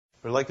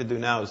What I'd like to do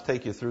now is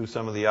take you through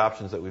some of the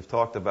options that we've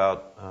talked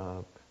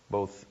about,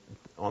 both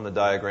on the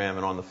diagram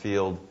and on the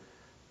field,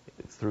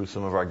 through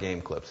some of our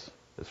game clips.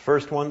 This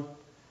first one,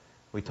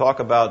 we talk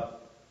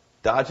about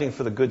dodging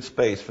for the good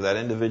space for that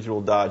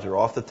individual dodger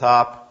off the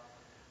top.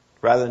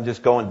 Rather than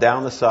just going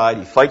down the side,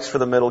 he fights for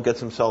the middle, gets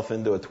himself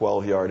into a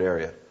 12-yard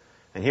area.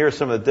 And here are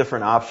some of the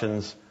different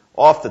options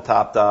off the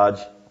top dodge,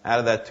 out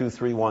of that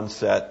 2-3-1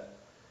 set.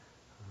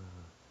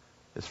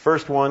 This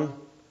first one,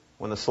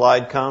 when the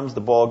slide comes,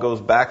 the ball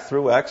goes back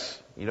through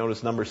X. You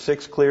notice number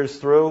 6 clears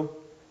through.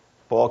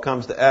 Ball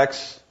comes to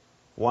X.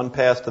 One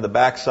pass to the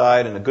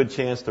backside and a good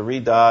chance to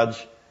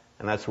redodge.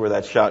 And that's where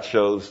that shot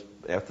shows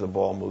after the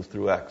ball moves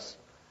through X.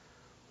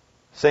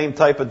 Same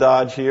type of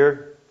dodge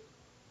here.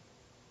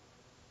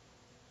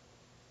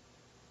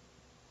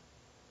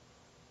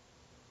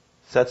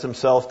 Sets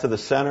himself to the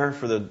center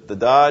for the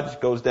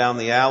dodge. Goes down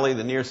the alley.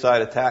 The near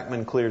side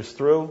attackman clears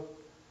through.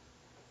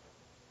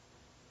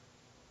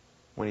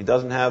 When he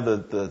doesn't have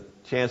the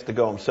chance to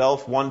go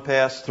himself, one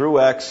pass through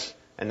X,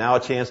 and now a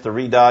chance to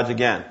redodge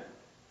again.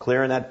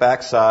 Clearing that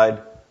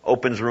backside,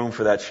 opens room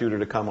for that shooter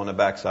to come on the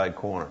backside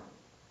corner.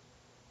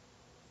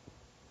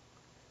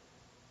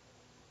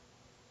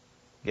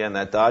 Again,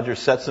 that dodger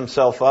sets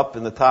himself up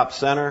in the top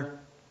center.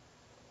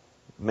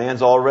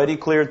 Man's already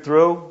cleared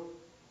through.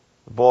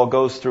 The ball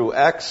goes through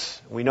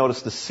X. We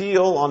notice the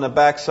seal on the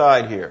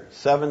backside here.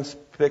 7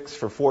 picks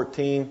for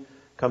 14,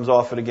 comes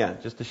off it again.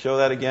 Just to show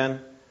that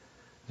again.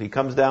 He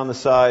comes down the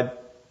side,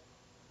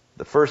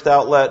 the first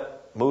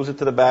outlet, moves it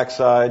to the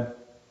backside,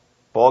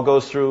 ball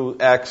goes through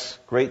X,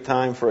 great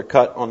time for a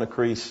cut on the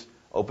crease,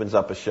 opens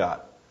up a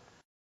shot.